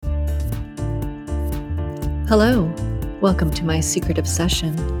Hello, welcome to my secret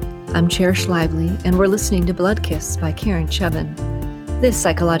obsession. I'm Cherish Lively, and we're listening to Blood Kiss by Karen Chevin. This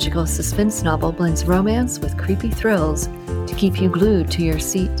psychological suspense novel blends romance with creepy thrills to keep you glued to your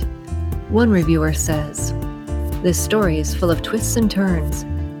seat. One reviewer says, "This story is full of twists and turns,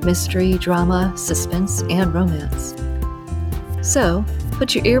 mystery, drama, suspense, and romance." So,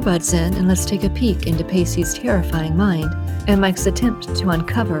 put your earbuds in and let's take a peek into Pacey's terrifying mind and Mike's attempt to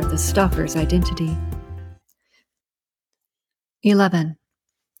uncover the stalker's identity. 11.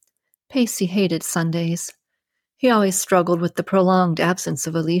 Pacey hated Sundays. He always struggled with the prolonged absence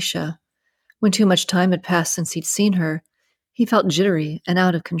of Alisha. When too much time had passed since he'd seen her, he felt jittery and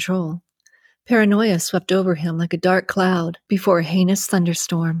out of control. Paranoia swept over him like a dark cloud before a heinous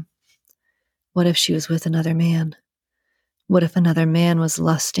thunderstorm. What if she was with another man? What if another man was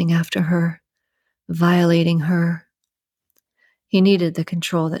lusting after her, violating her? He needed the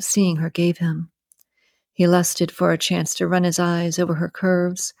control that seeing her gave him. He lusted for a chance to run his eyes over her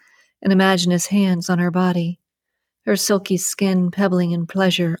curves and imagine his hands on her body, her silky skin pebbling in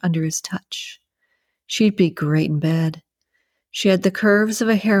pleasure under his touch. She'd be great in bed. She had the curves of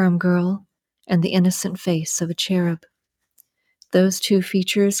a harem girl and the innocent face of a cherub. Those two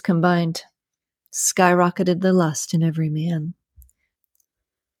features combined skyrocketed the lust in every man.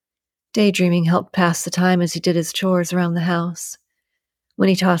 Daydreaming helped pass the time as he did his chores around the house. When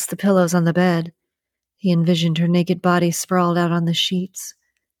he tossed the pillows on the bed, he envisioned her naked body sprawled out on the sheets.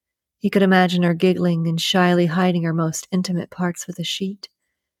 He could imagine her giggling and shyly hiding her most intimate parts with a sheet.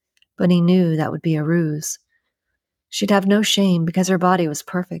 But he knew that would be a ruse. She'd have no shame because her body was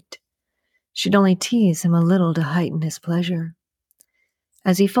perfect. She'd only tease him a little to heighten his pleasure.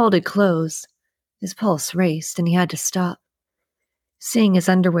 As he folded clothes, his pulse raced and he had to stop. Seeing his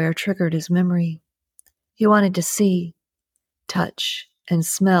underwear triggered his memory. He wanted to see, touch, and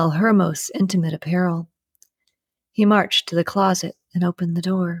smell her most intimate apparel. He marched to the closet and opened the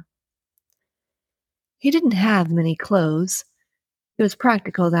door. He didn't have many clothes. It was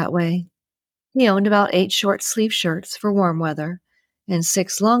practical that way. He owned about 8 short-sleeve shirts for warm weather and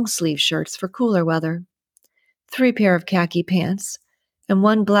 6 long-sleeve shirts for cooler weather, 3 pair of khaki pants, and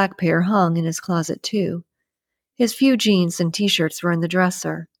 1 black pair hung in his closet too. His few jeans and t-shirts were in the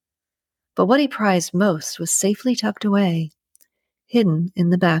dresser. But what he prized most was safely tucked away, hidden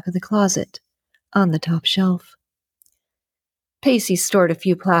in the back of the closet, on the top shelf. Pacey stored a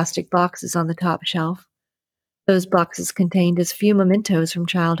few plastic boxes on the top shelf. Those boxes contained his few mementos from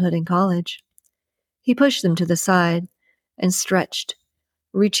childhood and college. He pushed them to the side and stretched,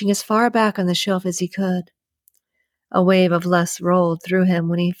 reaching as far back on the shelf as he could. A wave of lust rolled through him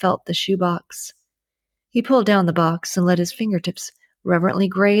when he felt the shoebox. He pulled down the box and let his fingertips reverently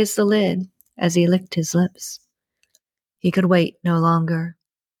graze the lid as he licked his lips. He could wait no longer.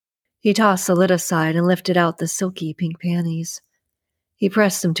 He tossed the lid aside and lifted out the silky pink panties. He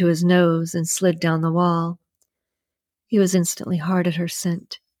pressed them to his nose and slid down the wall. He was instantly hard at her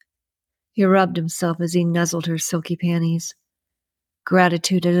scent. He rubbed himself as he nuzzled her silky panties.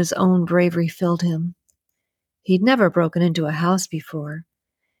 Gratitude at his own bravery filled him. He'd never broken into a house before.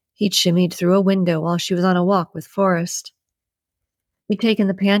 He'd shimmied through a window while she was on a walk with Forrest. He'd taken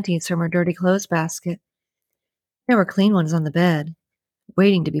the panties from her dirty clothes basket. There were clean ones on the bed,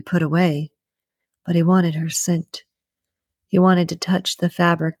 waiting to be put away, but he wanted her scent. He wanted to touch the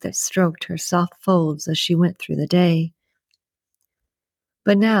fabric that stroked her soft folds as she went through the day.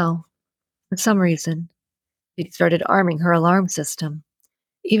 But now, for some reason, he'd started arming her alarm system,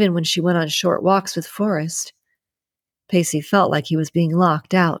 even when she went on short walks with Forrest. Pacey felt like he was being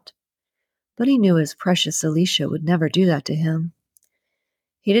locked out, but he knew his precious Alisha would never do that to him.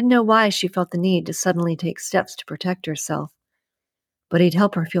 He didn't know why she felt the need to suddenly take steps to protect herself, but he'd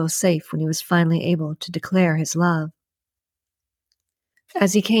help her feel safe when he was finally able to declare his love.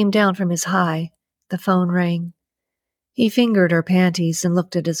 As he came down from his high, the phone rang. He fingered her panties and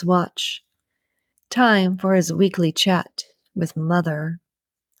looked at his watch. Time for his weekly chat with Mother.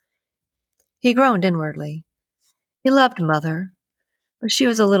 He groaned inwardly. He loved Mother, but she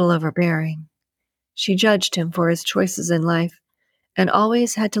was a little overbearing. She judged him for his choices in life and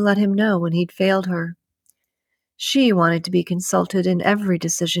always had to let him know when he'd failed her. She wanted to be consulted in every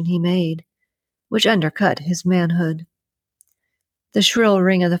decision he made, which undercut his manhood. The shrill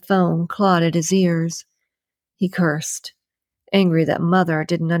ring of the phone clawed at his ears. He cursed, angry that Mother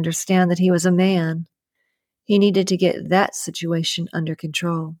didn't understand that he was a man. He needed to get that situation under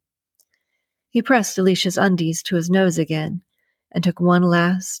control. He pressed Alicia's undies to his nose again and took one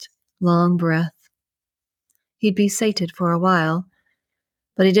last, long breath. He'd be sated for a while,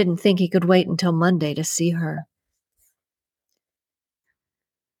 but he didn't think he could wait until Monday to see her.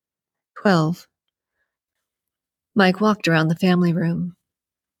 12. Mike walked around the family room.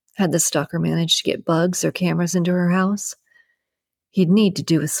 Had the stalker managed to get bugs or cameras into her house? He'd need to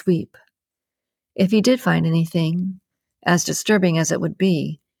do a sweep. If he did find anything, as disturbing as it would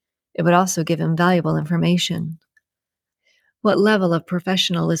also give him valuable information. What level of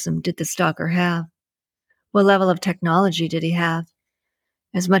professionalism did the stalker have? What level of technology did he have?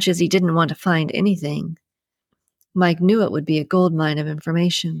 As much as he didn't want to find anything, Mike knew it would be a goldmine of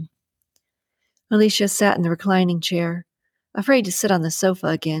information. Alisha sat in the reclining chair, afraid to sit on the sofa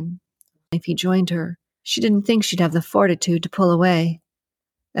again. If he joined her, she didn't think she'd have the fortitude to pull away.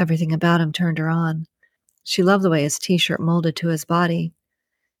 Everything about him turned her on. She loved the way his t-shirt molded to his body.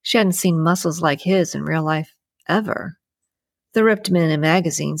 She hadn't seen muscles like his in real life, ever. The ripped men in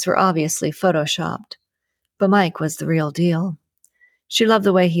magazines were obviously photoshopped, but Mike was the real deal. She loved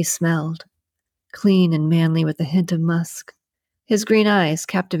the way he smelled, clean and manly with a hint of musk. His green eyes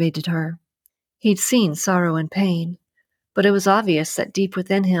captivated her. He'd seen sorrow and pain, but it was obvious that deep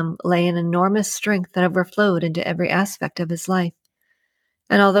within him lay an enormous strength that overflowed into every aspect of his life.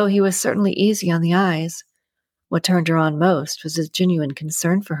 And although he was certainly easy on the eyes, what turned her on most was his genuine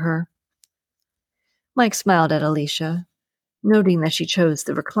concern for her. Mike smiled at Alisha, noting that she chose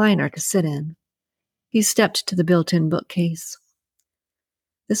the recliner to sit in. He stepped to the built-in bookcase.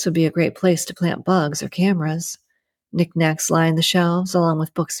 This would be a great place to plant bugs or cameras. Knickknacks lined the shelves, along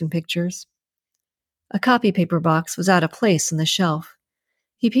with books and pictures. A copy paper box was out of place on the shelf.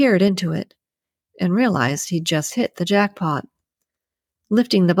 He peered into it and realized he'd just hit the jackpot.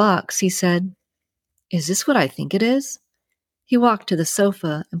 Lifting the box, he said, "Is this what I think it is?" He walked to the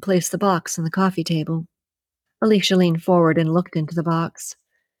sofa and placed the box on the coffee table. Alisha leaned forward and looked into the box.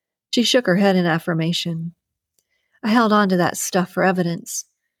 She shook her head in affirmation. "I held on to that stuff for evidence.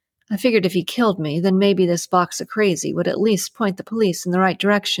 I figured if he killed me, then maybe this box of crazy would at least point the police in the right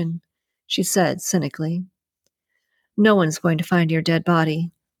direction," she said cynically. "No one's going to find your dead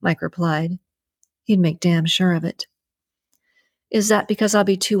body," Mike replied. "He'd make damn sure of it." "Is that because I'll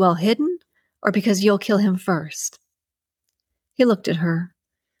be too well hidden, or because you'll kill him first?" He looked at her,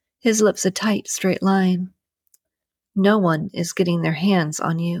 his lips a tight, straight line. "No one is getting their hands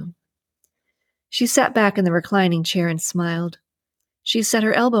on you." She sat back in the reclining chair and smiled. She set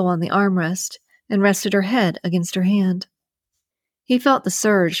her elbow on the armrest and rested her head against her hand. He felt the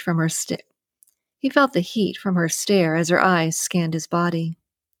surge from her He felt the heat from her stare as her eyes scanned his body.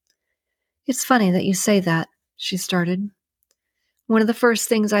 "It's funny that you say that," she started. "One of the first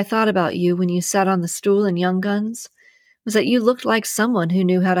things I thought about you when you sat on the stool in Young Guns was that you looked like someone who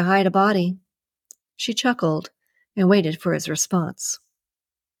knew how to hide a body." She chuckled and waited for his response.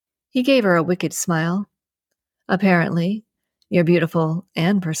 He gave her a wicked smile. "Apparently, you're beautiful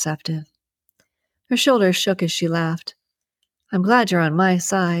and perceptive." Her shoulders shook as she laughed. "I'm glad you're on my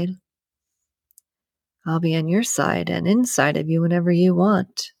side." "I'll be on your side and inside of you whenever you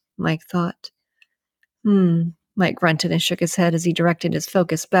want," Mike thought. Mike grunted and shook his head as he directed his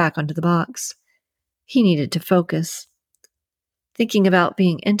focus back onto the box. He needed to focus. Thinking about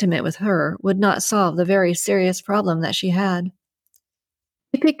being intimate with her would not solve the very serious problem that she had.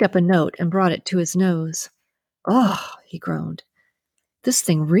 He picked up a note and brought it to his nose. "Oh," he groaned. "This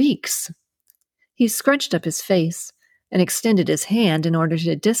thing reeks." He scrunched up his face and extended his hand in order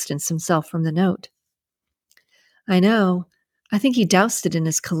to distance himself from the note. "I know. I think he doused it in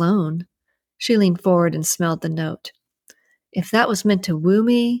his cologne." She leaned forward and smelled the note. "If that was meant to woo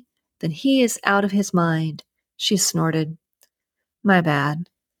me, then he is out of his mind," she snorted. "My bad.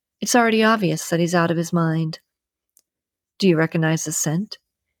 It's already obvious that he's out of his mind." "Do you recognize the scent?"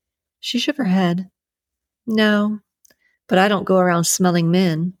 She shook her head. "No, but I don't go around smelling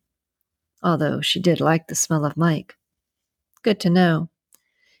men." Although she did like the smell of Mike. "Good to know."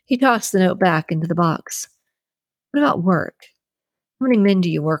 He tossed the note back into the box. "What about work? How many men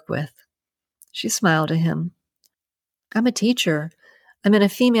do you work with?" She smiled at him. "I'm a teacher. I'm in a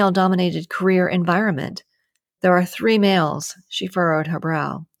female-dominated career environment. There are 3 males," she furrowed her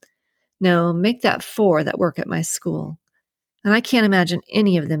brow. "No, make that 4 that work at my school. And I can't imagine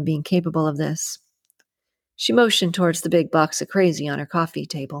any of them being capable of this." She motioned towards the big box of crazy on her coffee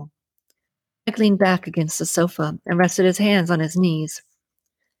table. Mike leaned back against the sofa and rested his hands on his knees.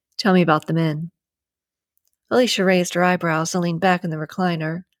 "Tell me about the men." Alisha raised her eyebrows and leaned back in the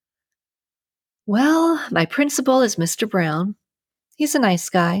recliner. "Well, my principal is Mr. Brown. He's a nice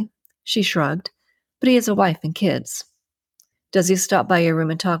guy," she shrugged, "but he has a wife and kids." "Does he stop by your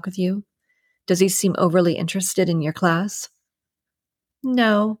room and talk with you? Does he seem overly interested in your class?"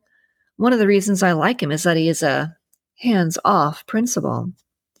 "No. One of the reasons I like him is that he is a hands-off principal."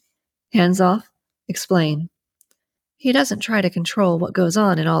 "Hands-off? Explain." "He doesn't try to control what goes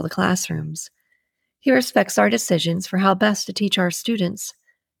on in all the classrooms. He respects our decisions for how best to teach our students,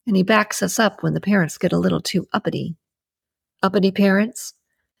 and he backs us up when the parents get a little too uppity. Uppity parents?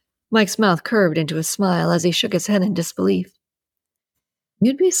 Mike's mouth curved into a smile as he shook his head in disbelief.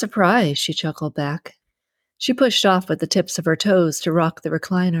 You'd be surprised, she chuckled back. She pushed off with the tips of her toes to rock the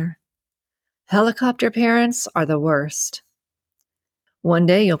recliner. Helicopter parents are the worst. One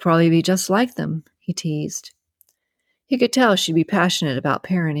day you'll probably be just like them, he teased. He could tell she'd be passionate about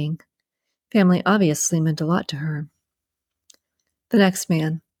parenting. Family obviously meant a lot to her. The next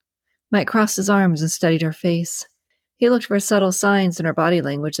man. Mike crossed his arms and studied her face. He looked for subtle signs in her body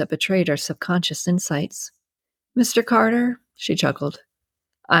language that betrayed her subconscious insights. Mr. Carter, she chuckled.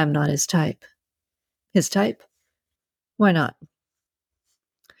 I'm not his type. His type? Why not?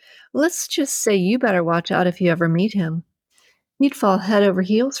 Let's just say you better watch out if you ever meet him. He'd fall head over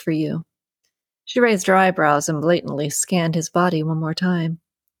heels for you. She raised her eyebrows and blatantly scanned his body one more time.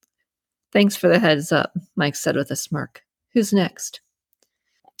 Thanks for the heads up, Mike said with a smirk. Who's next?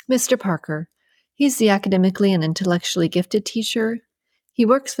 Mr. Parker. He's the academically and intellectually gifted teacher. He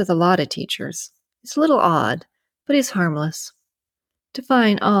works with a lot of teachers. He's a little odd, but he's harmless.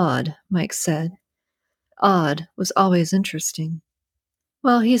 Define odd, Mike said. Odd was always interesting.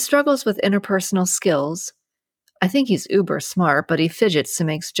 Well, he struggles with interpersonal skills. I think he's uber smart, but he fidgets and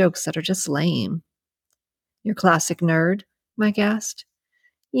makes jokes that are just lame. Your classic nerd? Mike asked.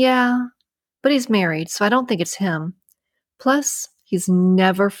 Yeah, but he's married, so I don't think it's him. Plus, he's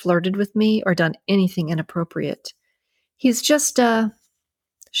never flirted with me or done anything inappropriate. He's just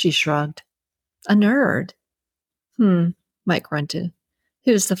she shrugged. A nerd. Mike grunted.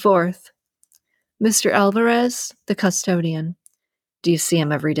 Who's the fourth? Mr. Alvarez, the custodian. Do you see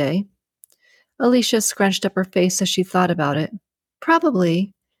him every day? Alisha scrunched up her face as she thought about it.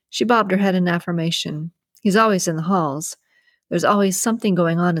 Probably. She bobbed her head in affirmation. He's always in the halls. There's always something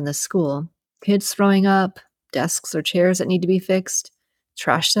going on in the school. Kids throwing up, desks or chairs that need to be fixed,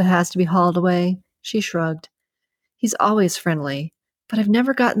 trash that has to be hauled away. She shrugged. He's always friendly, but I've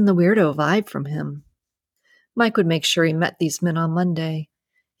never gotten the weirdo vibe from him. Mike would make sure he met these men on Monday.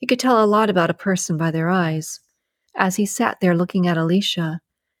 He could tell a lot about a person by their eyes. As he sat there looking at Alisha,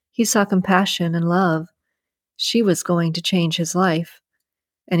 he saw compassion and love. She was going to change his life,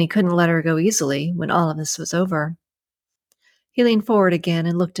 and he couldn't let her go easily when all of this was over. He leaned forward again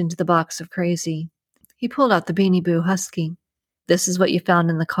and looked into the box of crazy. He pulled out the Beanie Boo Husky. This is what you found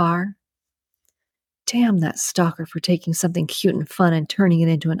in the car? Damn that stalker for taking something cute and fun and turning it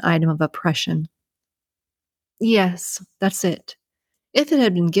into an item of oppression. Yes, that's it. If it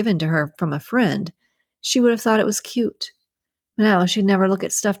had been given to her from a friend, she would have thought it was cute. Now she'd never look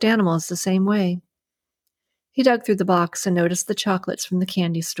at stuffed animals the same way. He dug through the box and noticed the chocolates from the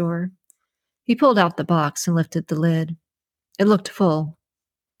candy store. He pulled out the box and lifted the lid. It looked full.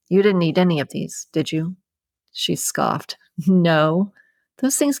 You didn't eat any of these, did you? She scoffed. No.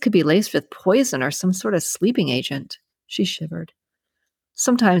 Those things could be laced with poison or some sort of sleeping agent. She shivered.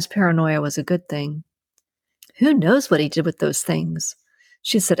 Sometimes paranoia was a good thing. Who knows what he did with those things?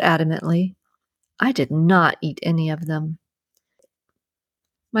 She said adamantly. I did not eat any of them.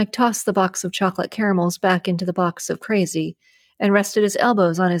 Mike tossed the box of chocolate caramels back into the box of crazy and rested his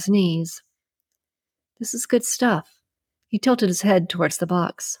elbows on his knees. This is good stuff. He tilted his head towards the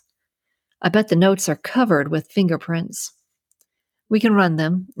box. I bet the notes are covered with fingerprints. We can run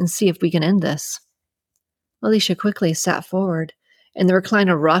them and see if we can end this. Alisha quickly sat forward, and the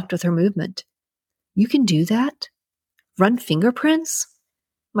recliner rocked with her movement. You can do that? Run fingerprints?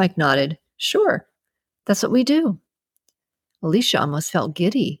 Mike nodded. Sure. That's what we do. Alisha almost felt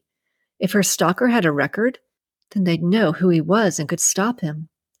giddy. If her stalker had a record, then they'd know who he was and could stop him.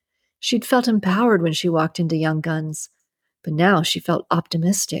 She'd felt empowered when she walked into Young Guns, but now she felt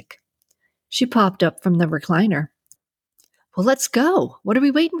optimistic. She popped up from the recliner. Well, let's go. What are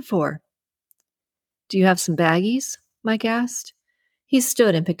we waiting for? Do you have some baggies? Mike asked. He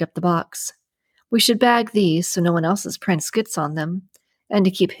stood and picked up the box. We should bag these so no one else's prints gets on them, and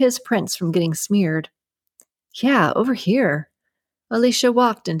to keep his prints from getting smeared. Yeah, over here. Alisha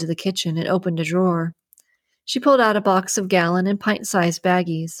walked into the kitchen and opened a drawer. She pulled out a box of gallon and pint-sized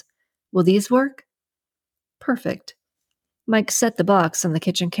baggies. Will these work? Perfect. Mike set the box on the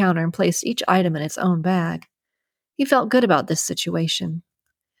kitchen counter and placed each item in its own bag. He felt good about this situation.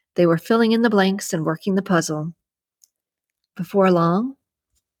 They were filling in the blanks and working the puzzle. Before long,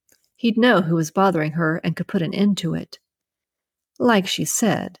 he'd know who was bothering her and could put an end to it. Like she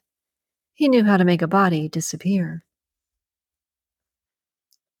said, he knew how to make a body disappear.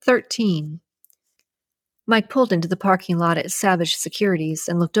 13. Mike pulled into the parking lot at Savage Securities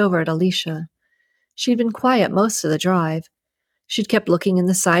and looked over at Alisha. She'd been quiet most of the drive. She'd kept looking in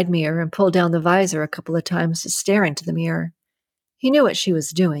the side mirror and pulled down the visor a couple of times to stare into the mirror. He knew what she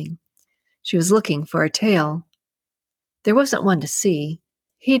was doing. She was looking for a tail. There wasn't one to see.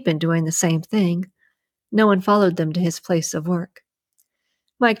 He'd been doing the same thing. No one followed them to his place of work.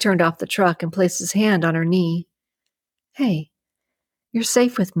 Mike turned off the truck and placed his hand on her knee. "Hey, you're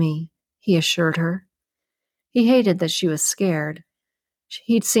safe with me," he assured her. He hated that she was scared.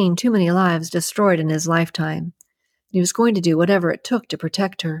 He'd seen too many lives destroyed in his lifetime, and he was going to do whatever it took to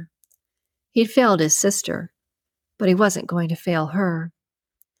protect her. He'd failed his sister, but he wasn't going to fail her.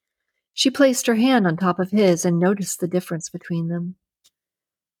 She placed her hand on top of his and noticed the difference between them.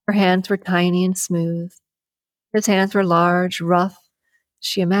 Her hands were tiny and smooth. His hands were large, rough,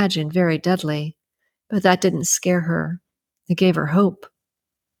 she imagined very deadly, but that didn't scare her. It gave her hope.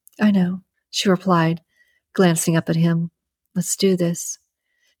 "I know," she replied, glancing up at him. "Let's do this."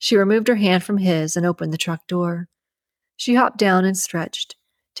 She removed her hand from his and opened the truck door. She hopped down and stretched,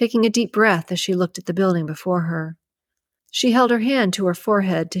 taking a deep breath as she looked at the building before her. She held her hand to her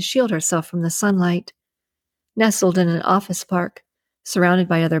forehead to shield herself from the sunlight. Nestled in an office park, surrounded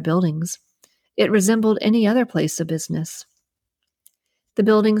by other buildings, it resembled any other place of business. The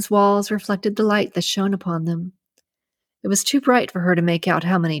building's walls reflected the light that shone upon them. It was too bright for her to make out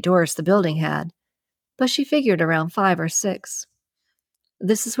how many doors the building had, but she figured around 5 or 6.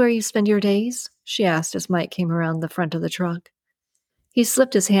 "This is where you spend your days?" she asked as Mike came around the front of the truck. He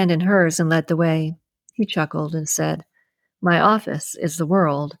slipped his hand in hers and led the way. He chuckled and said, "My office is the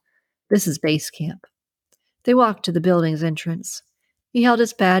world. This is base camp." They walked to the building's entrance. He held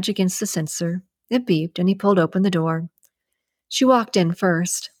his badge against the sensor. It beeped, and he pulled open the door. She walked in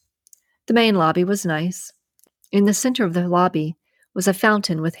first. The main lobby was nice. In the center of the lobby was a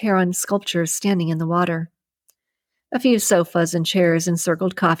fountain with heron sculptures standing in the water. A few sofas and chairs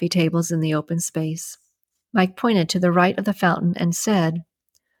encircled coffee tables in the open space. Mike pointed to the right of the fountain and said,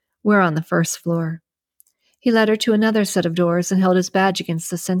 "We're on the first floor." He led her to another set of doors and held his badge against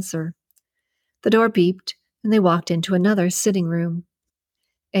the sensor. The door beeped, and they walked into another sitting room.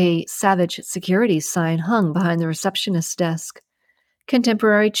 A Savage Securities sign hung behind the receptionist's desk.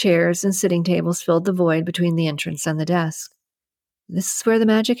 Contemporary chairs and sitting tables filled the void between the entrance and the desk. "This is where the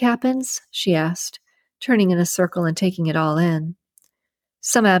magic happens?" she asked, turning in a circle and taking it all in.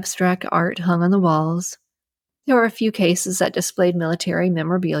 Some abstract art hung on the walls. There were a few cases that displayed military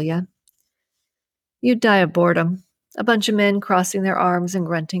memorabilia. "You'd die of boredom. A bunch of men crossing their arms and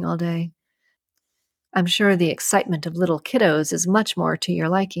grunting all day. I'm sure the excitement of little kiddos is much more to your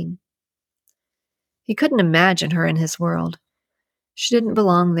liking." He couldn't imagine her in his world. She didn't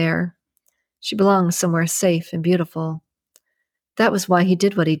belong there. She belonged somewhere safe and beautiful. That was why he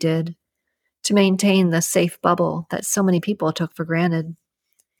did what he did, to maintain the safe bubble that so many people took for granted.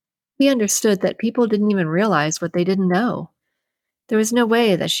 He understood that people didn't even realize what they didn't know. There was no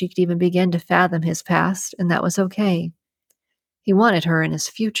way that she could even begin to fathom his past, and that was okay. He wanted her in his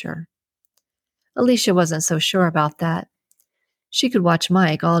future. Alisha wasn't so sure about that. She could watch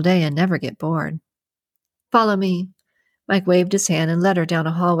Mike all day and never get bored. "Follow me." Mike waved his hand and led her down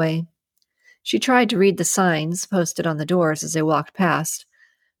a hallway. She tried to read the signs posted on the doors as they walked past,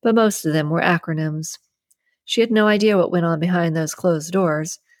 but most of them were acronyms. She had no idea what went on behind those closed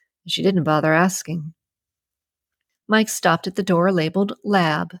doors, and she didn't bother asking. Mike stopped at the door labeled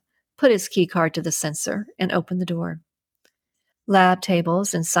Lab, put his keycard to the sensor, and opened the door. Lab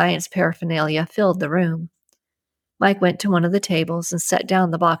tables and science paraphernalia filled the room. Mike went to one of the tables and set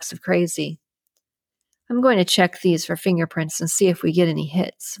down the box of crazy. "I'm going to check these for fingerprints and see if we get any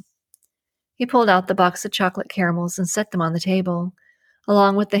hits." He pulled out the box of chocolate caramels and set them on the table,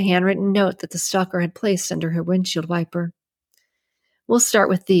 along with the handwritten note that the stalker had placed under her windshield wiper. "We'll start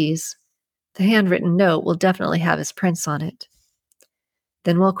with these. The handwritten note will definitely have his prints on it.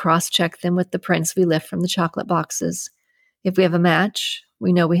 Then we'll cross-check them with the prints we left from the chocolate boxes. If we have a match,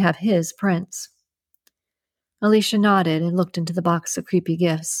 we know we have his prints." Alisha nodded and looked into the box of creepy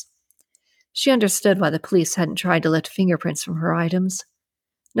gifts. She understood why the police hadn't tried to lift fingerprints from her items.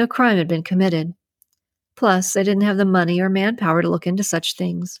 No crime had been committed. Plus, they didn't have the money or manpower to look into such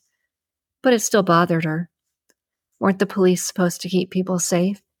things. But it still bothered her. Weren't the police supposed to keep people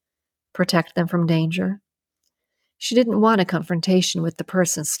safe? Protect them from danger? She didn't want a confrontation with the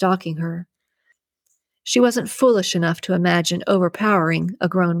person stalking her. She wasn't foolish enough to imagine overpowering a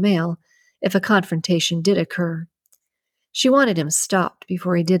grown male if a confrontation did occur. She wanted him stopped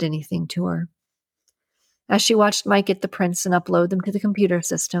before he did anything to her. As she watched Mike get the prints and upload them to the computer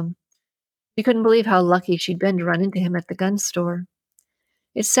system, she couldn't believe how lucky she'd been to run into him at the gun store.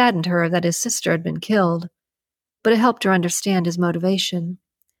 It saddened her that his sister had been killed, but it helped her understand his motivation.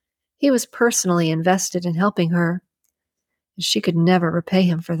 He was personally invested in helping her. She could never repay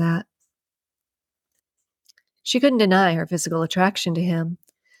him for that. She couldn't deny her physical attraction to him,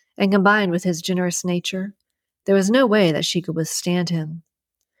 and combined with his generous nature, there was no way that she could withstand him.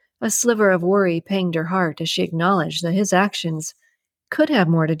 A sliver of worry panged her heart as she acknowledged that his actions could have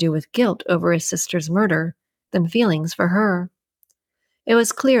more to do with guilt over his sister's murder than feelings for her. It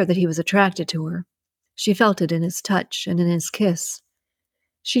was clear that he was attracted to her. She felt it in his touch and in his kiss.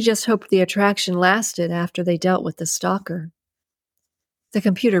 She just hoped the attraction lasted after they dealt with the stalker. The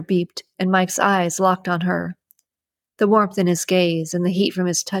computer beeped, and Mike's eyes locked on her. The warmth in his gaze and the heat from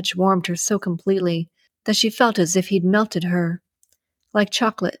his touch warmed her so completely that she felt as if he'd melted her, like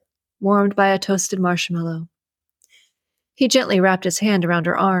chocolate warmed by a toasted marshmallow. He gently wrapped his hand around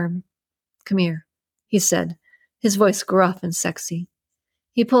her arm. "Come here," he said, his voice gruff and sexy.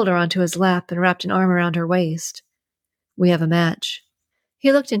 He pulled her onto his lap and wrapped an arm around her waist. "We have a match."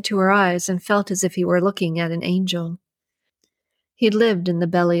 He looked into her eyes and felt as if he were looking at an angel. He'd lived in the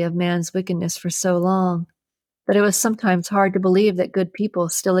belly of man's wickedness for so long that it was sometimes hard to believe that good people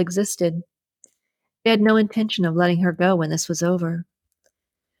still existed. He had no intention of letting her go when this was over.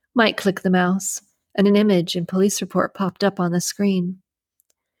 Mike clicked the mouse, and an image and police report popped up on the screen.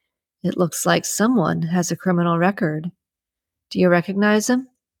 "It looks like someone has a criminal record. Do you recognize him?"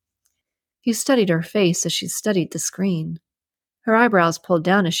 He studied her face as she studied the screen. Her eyebrows pulled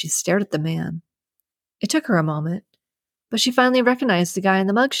down as she stared at the man. It took her a moment, but she finally recognized the guy in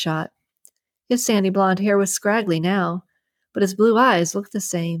the mugshot. His sandy blonde hair was scraggly now, but his blue eyes looked the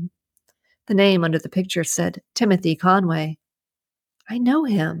same. The name under the picture said Timothy Conway. "I know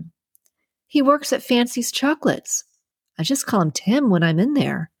him. He works at Fancy's Chocolates. I just call him Tim when I'm in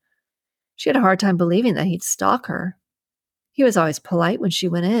there." She had a hard time believing that he'd stalk her. He was always polite when she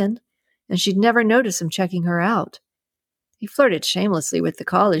went in, and she'd never notice him checking her out. He flirted shamelessly with the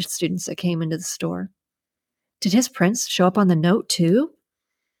college students that came into the store. Did his prints show up on the note, too?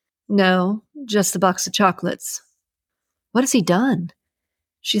 No, just the box of chocolates. What has he done?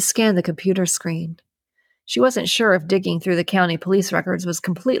 She scanned the computer screen. She wasn't sure if digging through the county police records was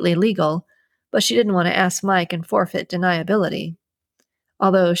completely legal, but she didn't want to ask Mike and forfeit deniability,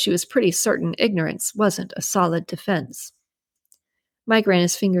 although she was pretty certain ignorance wasn't a solid defense. Mike ran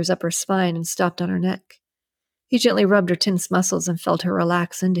his fingers up her spine and stopped on her neck. He gently rubbed her tense muscles and felt her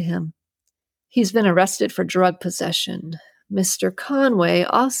relax into him. "He's been arrested for drug possession. Mr. Conway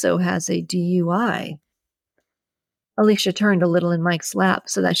also has a DUI. Alisha turned a little in Mike's lap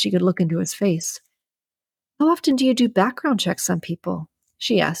so that she could look into his face. "How often do you do background checks on people?"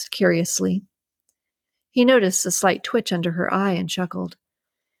 she asked curiously. He noticed a slight twitch under her eye and chuckled.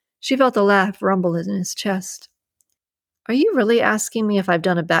 She felt the laugh rumble in his chest. "Are you really asking me if I've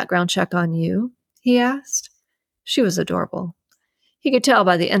done a background check on you?" he asked. She was adorable. He could tell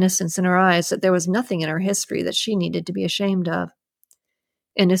by the innocence in her eyes that there was nothing in her history that she needed to be ashamed of.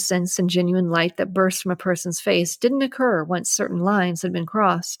 Innocence and genuine light that burst from a person's face didn't occur once certain lines had been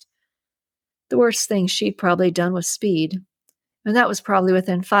crossed. The worst thing she'd probably done was speed, and that was probably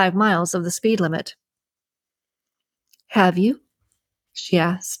within 5 miles of the speed limit. "Have you?" she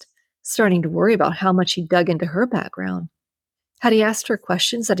asked, starting to worry about how much he dug into her background. Had he asked her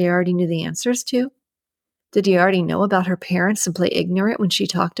questions that he already knew the answers to? Did he already know about her parents and play ignorant when she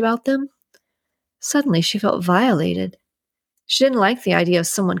talked about them? Suddenly she felt violated. She didn't like the idea of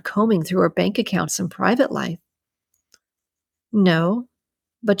someone combing through her bank accounts and private life. "No,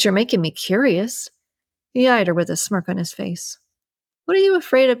 but you're making me curious." He eyed her with a smirk on his face. "What are you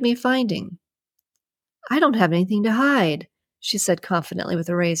afraid of me finding?" "I don't have anything to hide," she said confidently with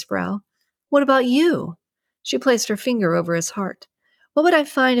a raised brow. "What about you?" She placed her finger over his heart. "What would I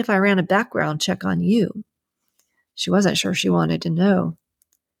find if I ran a background check on you?" She wasn't sure she wanted to know.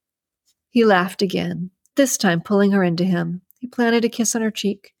 He laughed again, this time pulling her into him. He planted a kiss on her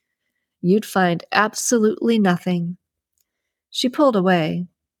cheek. "You'd find absolutely nothing." She pulled away,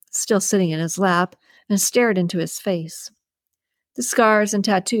 still sitting in his lap, and stared into his face. The scars and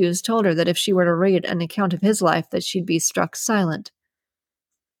tattoos told her that if she were to read an account of his life, that she'd be struck silent.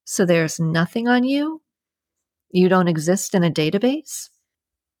 "So there's nothing on you? You don't exist in a database?"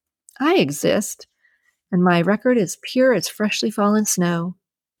 "I exist, and my record is pure as freshly fallen snow."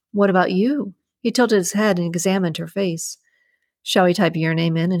 "What about you?" He tilted his head and examined her face. "Shall we type your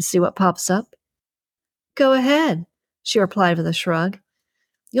name in and see what pops up?" "Go ahead," she replied with a shrug.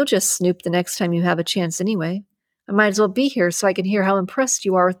 "You'll just snoop the next time you have a chance anyway. I might as well be here so I can hear how impressed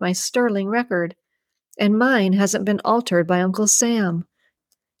you are with my sterling record. And mine hasn't been altered by Uncle Sam,"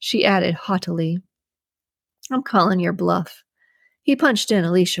 she added haughtily. "I'm calling your bluff." He punched in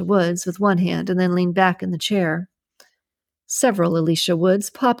Alisha Woods with one hand and then leaned back in the chair. Several Alisha Woods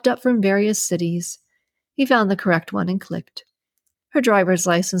popped up from various cities. He found the correct one and clicked. Her driver's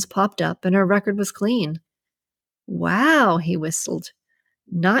license popped up and her record was clean. "Wow," he whistled.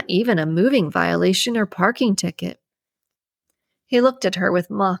 "Not even a moving violation or parking ticket." He looked at her with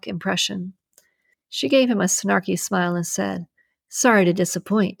mock impression. She gave him a snarky smile and said, "Sorry to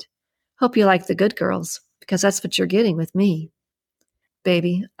disappoint. Hope you like the good girls, because that's what you're getting with me."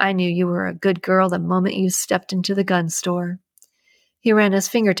 "Baby, I knew you were a good girl the moment you stepped into the gun store." He ran his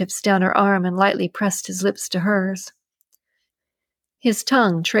fingertips down her arm and lightly pressed his lips to hers. His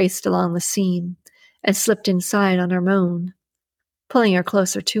tongue traced along the seam and slipped inside on her moan. Pulling her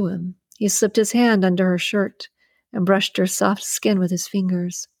closer to him, he slipped his hand under her shirt and brushed her soft skin with his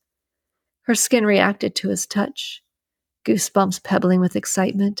fingers. Her skin reacted to his touch, goosebumps pebbling with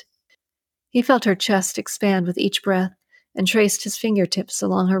excitement. He felt her chest expand with each breath and traced his fingertips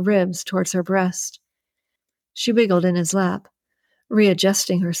along her ribs towards her breast. She wiggled in his lap,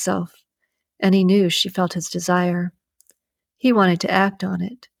 readjusting herself, and he knew she felt his desire. He wanted to act on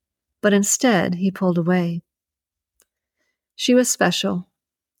it, but instead he pulled away. She was special.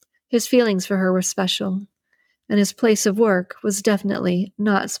 His feelings for her were special, and his place of work was definitely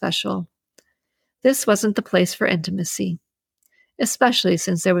not special. This wasn't the place for intimacy, especially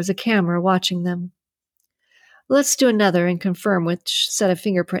since there was a camera watching them. "Let's do another and confirm which set of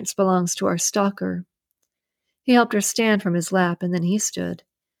fingerprints belongs to our stalker." He helped her stand from his lap, and then he stood.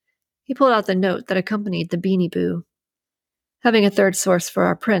 He pulled out the note that accompanied the Beanie Boo. "Having a third source for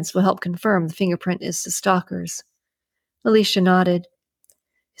our prints will help confirm the fingerprint is the stalker's." Alisha nodded.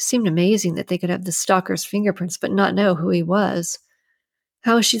 It seemed amazing that they could have the stalker's fingerprints but not know who he was.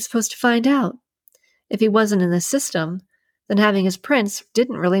 How was she supposed to find out? If he wasn't in the system, then having his prints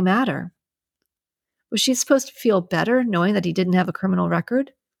didn't really matter. Was she supposed to feel better knowing that he didn't have a criminal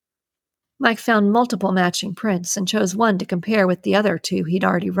record? Mike found multiple matching prints and chose one to compare with the other two he'd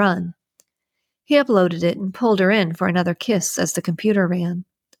already run. He uploaded it and pulled her in for another kiss as the computer ran.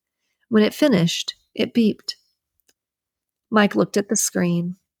 When it finished, it beeped. Mike looked at the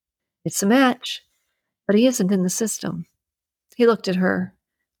screen. It's a match, but he isn't in the system. He looked at her,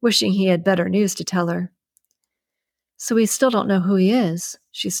 wishing he had better news to tell her. "So we still don't know who he is,"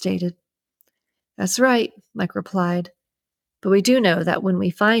 she stated. "That's right," Mike replied. "But we do know that when we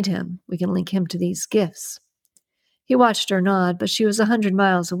find him, we can link him to these gifts." He watched her nod, but she was 100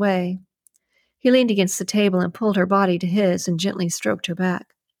 miles away. He leaned against the table and pulled her body to his and gently stroked her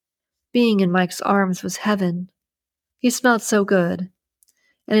back. Being in Mike's arms was heaven. He smelled so good,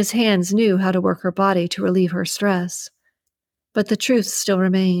 and his hands knew how to work her body to relieve her stress. But the truth still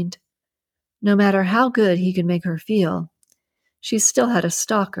remained. No matter how good he could make her feel, she still had a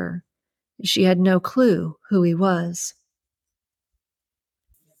stalker, and she had no clue who he was.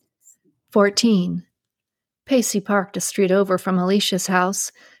 14. Pacey parked a street over from Alicia's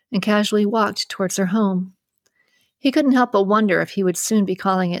house and casually walked towards her home. He couldn't help but wonder if he would soon be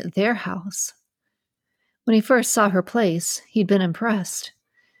calling it their house. When he first saw her place, he'd been impressed.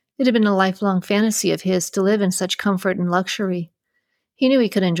 It had been a lifelong fantasy of his to live in such comfort and luxury. He knew he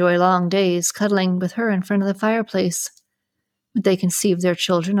could enjoy long days cuddling with her in front of the fireplace. Would they conceive their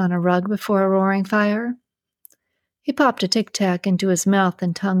children on a rug before a roaring fire? He popped a Tic-Tac into his mouth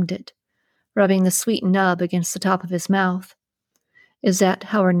and tongued it, rubbing the sweet nub against the top of his mouth. Is that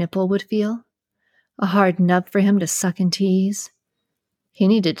how her nipple would feel? A hard nub for him to suck and tease? He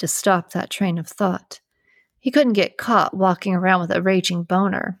needed to stop that train of thought. He couldn't get caught walking around with a raging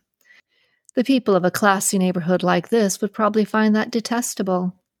boner. The people of a classy neighborhood like this would probably find that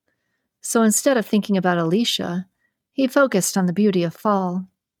detestable. So instead of thinking about Alisha, he focused on the beauty of fall.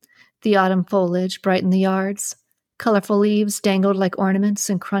 The autumn foliage brightened the yards. Colorful leaves dangled like ornaments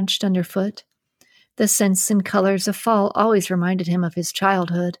and crunched underfoot. The scents and colors of fall always reminded him of his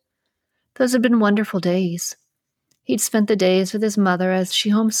childhood. Those had been wonderful days. He'd spent the days with his mother as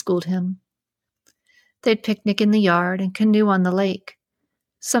she homeschooled him. They'd picnic in the yard and canoe on the lake.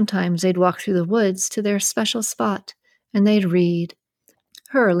 Sometimes they'd walk through the woods to their special spot, and they'd read,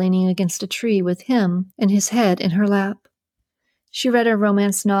 her leaning against a tree with him and his head in her lap. She read her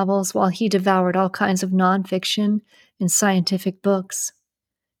romance novels while he devoured all kinds of nonfiction and scientific books.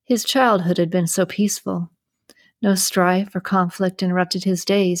 His childhood had been so peaceful. No strife or conflict interrupted his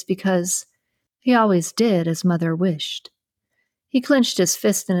days because he always did as Mother wished. He clenched his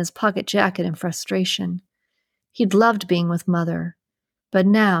fist in his pocket jacket in frustration. He'd loved being with Mother, but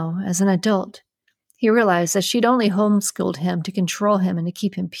now, as an adult, he realized that she'd only homeschooled him to control him and to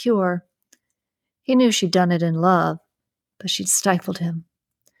keep him pure. He knew she'd done it in love, but she'd stifled him.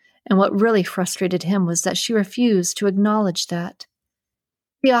 And what really frustrated him was that she refused to acknowledge that.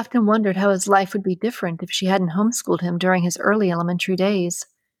 He often wondered how his life would be different if she hadn't homeschooled him during his early elementary days.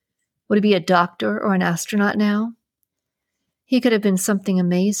 Would he be a doctor or an astronaut now? He could have been something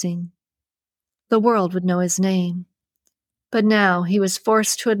amazing. The world would know his name. But now he was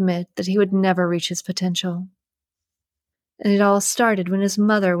forced to admit that he would never reach his potential. And it all started when his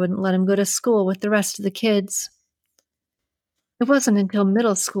mother wouldn't let him go to school with the rest of the kids. It wasn't until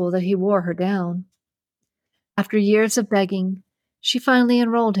middle school that he wore her down. After years of begging, she finally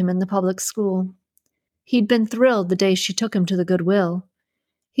enrolled him in the public school. He'd been thrilled the day she took him to the Goodwill.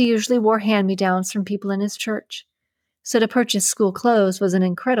 He usually wore hand-me-downs from people in his church, so to purchase school clothes was an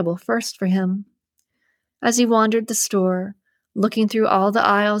incredible first for him. As he wandered the store, looking through all the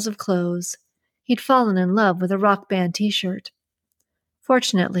aisles of clothes, he'd fallen in love with a rock band t-shirt.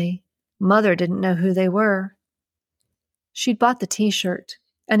 Fortunately, Mother didn't know who they were. She'd bought the t-shirt,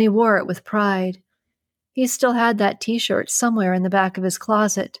 and he wore it with pride. He still had that t-shirt somewhere in the back of his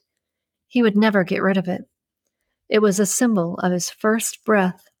closet. He would never get rid of it. It was a symbol of his first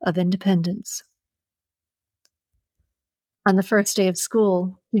breath of independence. On the first day of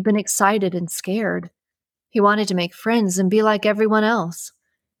school, he'd been excited and scared. He wanted to make friends and be like everyone else,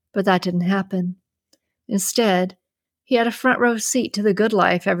 but that didn't happen. Instead, he had a front row seat to the good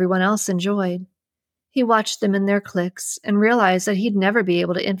life everyone else enjoyed. He watched them in their cliques and realized that he'd never be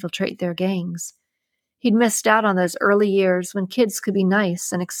able to infiltrate their gangs. He'd missed out on those early years when kids could be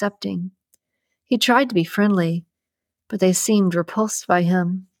nice and accepting. He tried to be friendly, but they seemed repulsed by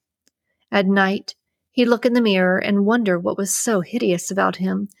him. At night, he'd look in the mirror and wonder what was so hideous about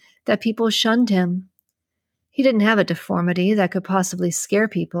him that people shunned him. He didn't have a deformity that could possibly scare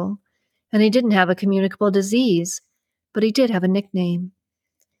people, and he didn't have a communicable disease, but he did have a nickname.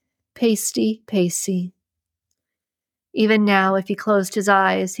 Pacey. Even now, if he closed his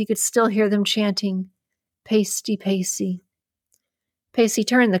eyes, he could still hear them chanting, Pacey. Pacey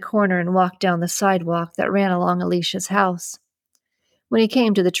turned the corner and walked down the sidewalk that ran along Alicia's house. When he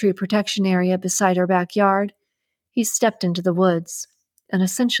came to the tree protection area beside her backyard, he stepped into the woods and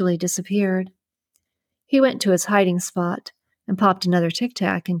essentially disappeared. He went to his hiding spot and popped another Tic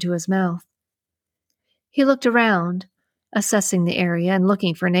Tac into his mouth. He looked around, assessing the area and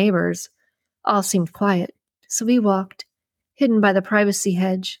looking for neighbors. All seemed quiet, so he walked, hidden by the privacy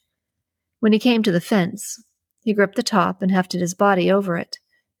hedge. When he came to the fence, he gripped the top and hefted his body over it,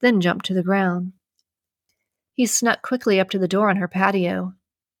 then jumped to the ground. He snuck quickly up to the door on her patio.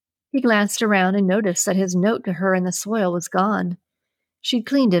 He glanced around and noticed that his note to her in the soil was gone. She'd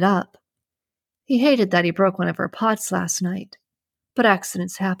cleaned it up. He hated that he broke one of her pots last night, but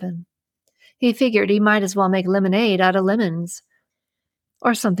accidents happen. He figured he might as well make lemonade out of lemons,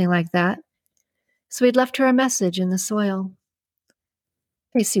 or something like that. So he'd left her a message in the soil.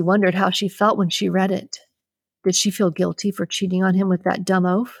 Pacey wondered how she felt when she read it. Did she feel guilty for cheating on him with that dumb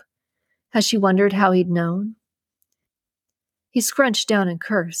oaf? Had she wondered how he'd known? He scrunched down and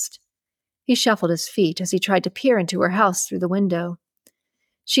cursed. He shuffled his feet as he tried to peer into her house through the window.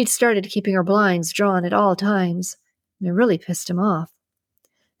 She'd started keeping her blinds drawn at all times, and it really pissed him off.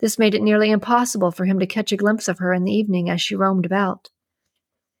 This made it nearly impossible for him to catch a glimpse of her in the evening as she roamed about.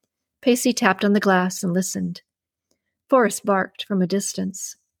 Pacey tapped on the glass and listened. Forrest barked from a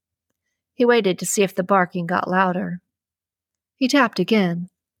distance. He waited to see if the barking got louder. He tapped again,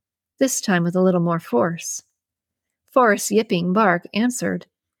 this time with a little more force. Forrest's yipping bark answered,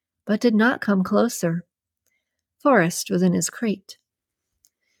 but did not come closer. Forrest was in his crate.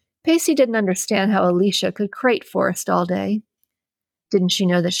 Pacey didn't understand how Alisha could crate Forrest all day. Didn't she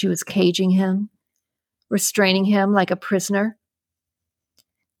know that she was caging him, restraining him like a prisoner?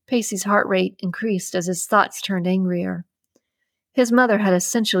 Pacey's heart rate increased as his thoughts turned angrier. His mother had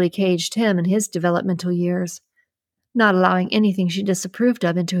essentially caged him in his developmental years, not allowing anything she disapproved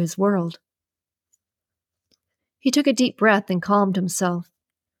of into his world. He took a deep breath and calmed himself.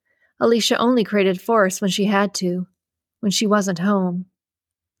 Alisha only crated Forrest when she had to, when she wasn't home.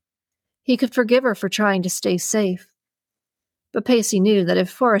 He could forgive her for trying to stay safe. But Pacey knew that if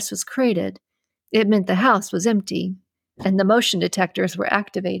Forrest was crated, it meant the house was empty, and the motion detectors were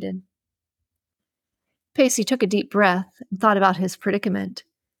activated. Pacey took a deep breath and thought about his predicament.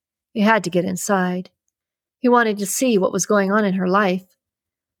 He had to get inside. He wanted to see what was going on in her life.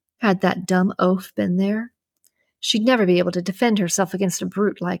 Had that dumb oaf been there? She'd never be able to defend herself against a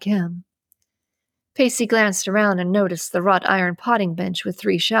brute like him. Pacey glanced around and noticed the wrought iron potting bench with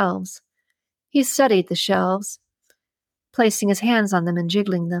 3 shelves. He studied the shelves, placing his hands on them and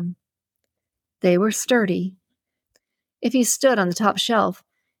jiggling them. They were sturdy. If he stood on the top shelf,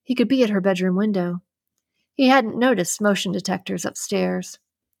 he could be at her bedroom window. He hadn't noticed motion detectors upstairs.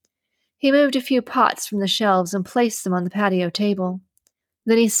 He moved a few pots from the shelves and placed them on the patio table.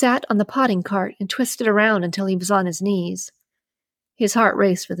 Then he sat on the potting cart and twisted around until he was on his knees. His heart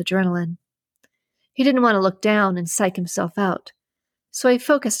raced with adrenaline. He didn't want to look down and psych himself out, so he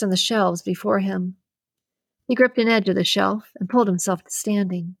focused on the shelves before him. He gripped an edge of the shelf and pulled himself to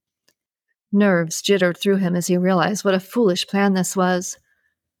standing. Nerves jittered through him as he realized what a foolish plan this was,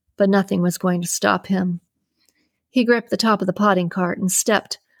 but nothing was going to stop him. He gripped the top of the potting cart and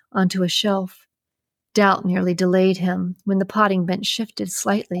stepped onto a shelf. Doubt nearly delayed him when the potting bench shifted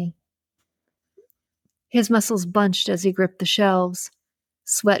slightly. His muscles bunched as he gripped the shelves.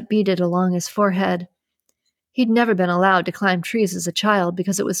 Sweat beaded along his forehead. He'd never been allowed to climb trees as a child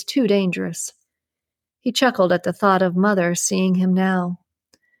because it was too dangerous. He chuckled at the thought of Mother seeing him now.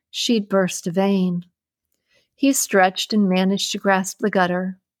 She'd burst a vein. He stretched and managed to grasp the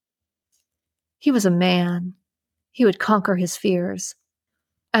gutter. He was a man. He would conquer his fears.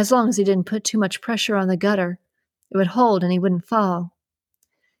 As long as he didn't put too much pressure on the gutter, it would hold and he wouldn't fall.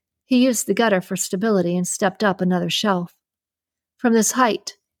 He used the gutter for stability and stepped up another shelf. From this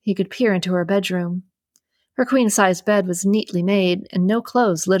height, he could peer into her bedroom. Her queen-size bed was neatly made, and no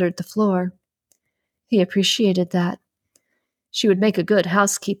clothes littered the floor. He appreciated that. She would make a good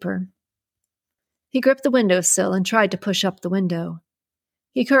housekeeper. He gripped the windowsill and tried to push up the window.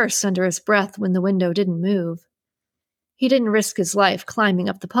 He cursed under his breath when the window didn't move. He didn't risk his life climbing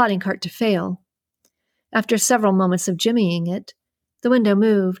up the potting cart to fail. After several moments of jimmying it, the window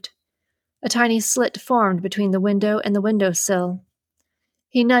moved. A tiny slit formed between the window and the windowsill.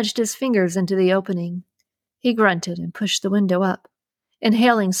 He nudged his fingers into the opening. He grunted and pushed the window up,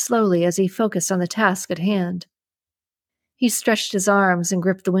 inhaling slowly as he focused on the task at hand. He stretched his arms and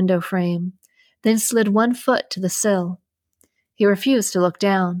gripped the window frame, then slid one foot to the sill. He refused to look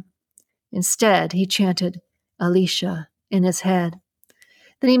down. Instead, he chanted, "Alisha," in his head.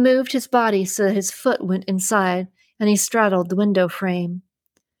 Then he moved his body so that his foot went inside, and he straddled the window frame.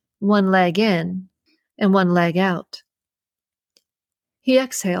 One leg in, and one leg out. He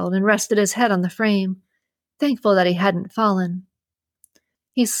exhaled and rested his head on the frame, thankful that he hadn't fallen.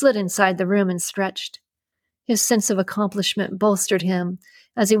 He slid inside the room and stretched. His sense of accomplishment bolstered him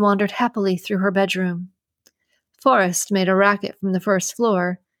as he wandered happily through her bedroom. Forrest made a racket from the first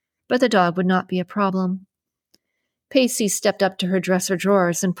floor, but the dog would not be a problem. Pacey stepped up to her dresser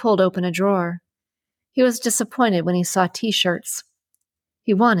drawers and pulled open a drawer. He was disappointed when he saw T-shirts.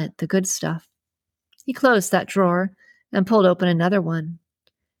 He wanted the good stuff. He closed that drawer and pulled open another one.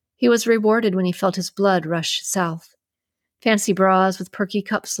 He was rewarded when he felt his blood rush south. Fancy bras with perky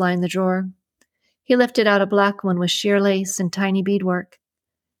cups lined the drawer. He lifted out a black one with sheer lace and tiny beadwork.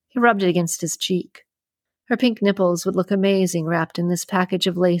 He rubbed it against his cheek. Her pink nipples would look amazing wrapped in this package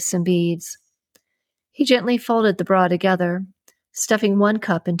of lace and beads. He gently folded the bra together, stuffing one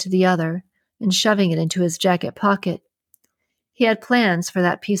cup into the other and shoving it into his jacket pocket. He had plans for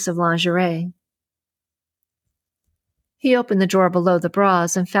that piece of lingerie. He opened the drawer below the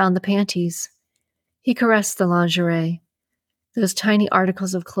bras and found the panties. He caressed the lingerie. Those tiny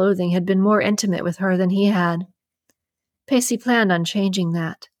articles of clothing had been more intimate with her than he had. Pacey planned on changing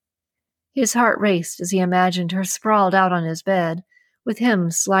that. His heart raced as he imagined her sprawled out on his bed, with him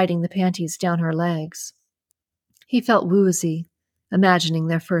sliding the panties down her legs. He felt woozy, imagining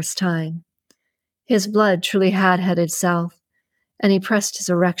their first time. His blood truly had headed south, and he pressed his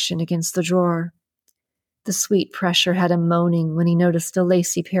erection against the drawer. The sweet pressure had him moaning when he noticed a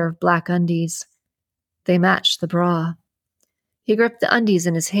lacy pair of black undies. They matched the bra. He gripped the undies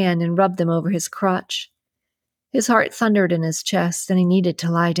in his hand and rubbed them over his crotch. His heart thundered in his chest, and he needed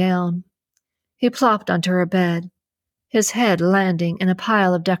to lie down. He plopped onto her bed, his head landing in a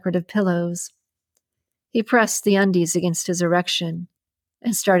pile of decorative pillows. He pressed the undies against his erection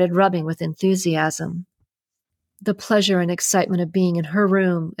and started rubbing with enthusiasm. The pleasure and excitement of being in her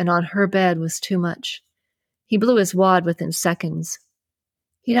room and on her bed was too much. He blew his wad within seconds.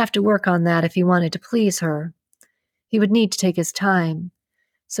 He'd have to work on that if he wanted to please her. He would need to take his time,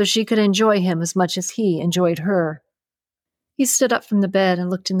 so she could enjoy him as much as he enjoyed her. He stood up from the bed and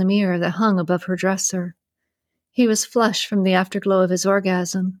looked in the mirror that hung above her dresser. He was flushed from the afterglow of his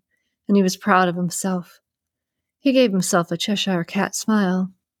orgasm, and he was proud of himself. He gave himself a Cheshire cat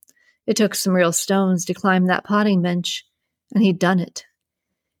smile. It took some real stones to climb that potting bench, and he'd done it.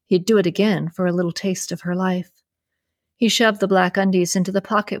 He'd do it again for a little taste of her life. He shoved the black undies into the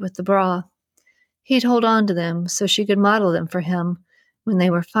pocket with the bra. He'd hold on to them so she could model them for him when they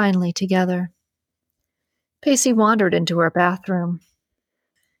were finally together. Pacey wandered into her bathroom.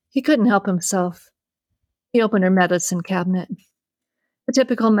 He couldn't help himself. He opened her medicine cabinet. The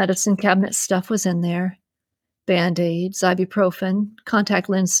typical medicine cabinet stuff was in there. Band-aids, ibuprofen, contact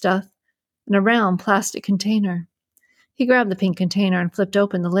lens stuff, and a round plastic container. He grabbed the pink container and flipped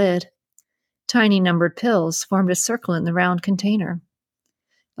open the lid. Tiny numbered pills formed a circle in the round container.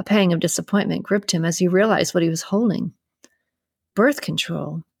 A pang of disappointment gripped him as he realized what he was holding. Birth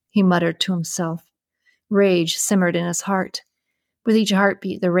control, he muttered to himself. Rage simmered in his heart. With each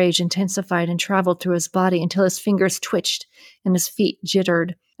heartbeat, the rage intensified and traveled through his body until his fingers twitched and his feet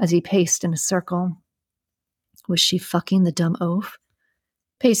jittered as he paced in a circle. Was she fucking the dumb oaf?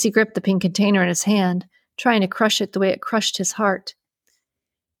 Pacey gripped the pink container in his hand, trying to crush it the way it crushed his heart.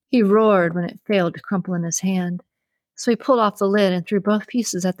 He roared when it failed to crumple in his hand, so he pulled off the lid and threw both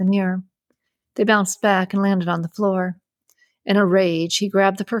pieces at the mirror. They bounced back and landed on the floor. In a rage, he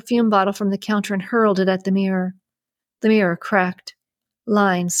grabbed the perfume bottle from the counter and hurled it at the mirror. The mirror cracked,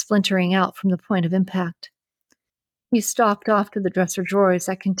 lines splintering out from the point of impact. He stalked off to the dresser drawers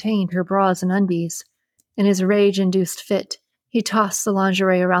that contained her bras and undies. In his rage-induced fit, he tossed the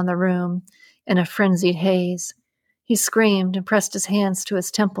lingerie around the room in a frenzied haze. He screamed and pressed his hands to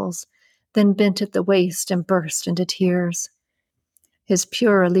his temples, then bent at the waist and burst into tears. His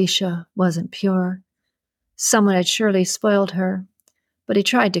pure Alisha wasn't pure. Someone had surely spoiled her, but he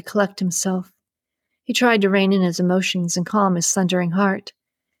tried to collect himself. He tried to rein in his emotions and calm his thundering heart.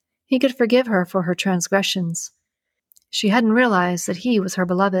 He could forgive her for her transgressions. She hadn't realized that he was her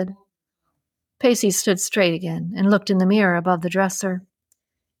beloved. Pacey stood straight again and looked in the mirror above the dresser.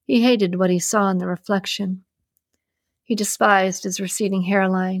 He hated what he saw in the reflection. He despised his receding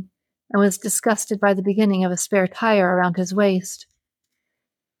hairline and was disgusted by the beginning of a spare tire around his waist.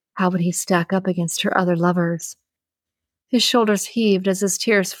 How would he stack up against her other lovers? His shoulders heaved as his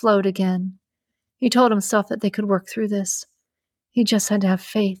tears flowed again. He told himself that they could work through this. He just had to have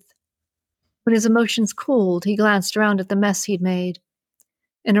faith. When his emotions cooled, he glanced around at the mess he'd made.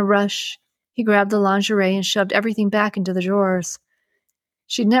 In a rush, he grabbed the lingerie and shoved everything back into the drawers.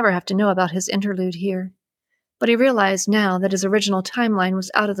 She'd never have to know about his interlude here. But he realized now that his original timeline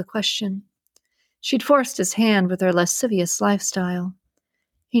was out of the question. She'd forced his hand with her lascivious lifestyle.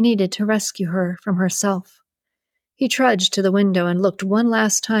 He needed to rescue her from herself. He trudged to the window and looked one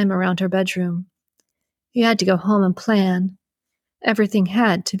last time around her bedroom. He had to go home and plan. Everything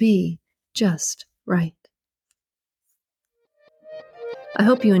had to be just right. I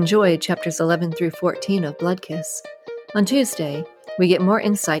hope you enjoyed chapters 11 through 14 of Blood Kiss. On Tuesday, we get more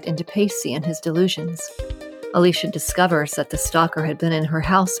insight into Pacey and his delusions. Alisha discovers that the stalker had been in her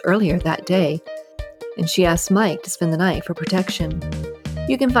house earlier that day, and she asks Mike to spend the night for protection.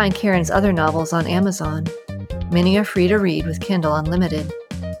 You can find Karen's other novels on Amazon. Many are free to read with Kindle Unlimited.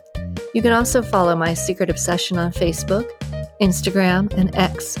 You can also follow My Secret Obsession on Facebook, Instagram, and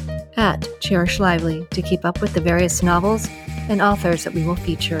X at Cherish Lively to keep up with the various novels and authors that we will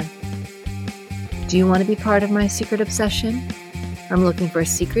feature. Do you want to be part of My Secret Obsession? I'm looking for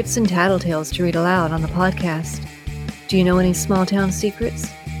secrets and tattletales to read aloud on the podcast. Do you know any small-town secrets?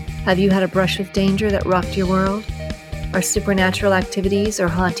 Have you had a brush with danger that rocked your world? Are supernatural activities or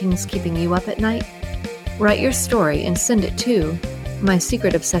hauntings keeping you up at night? Write your story and send it to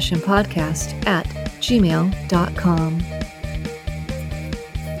mysecretobsessionpodcast@gmail.com.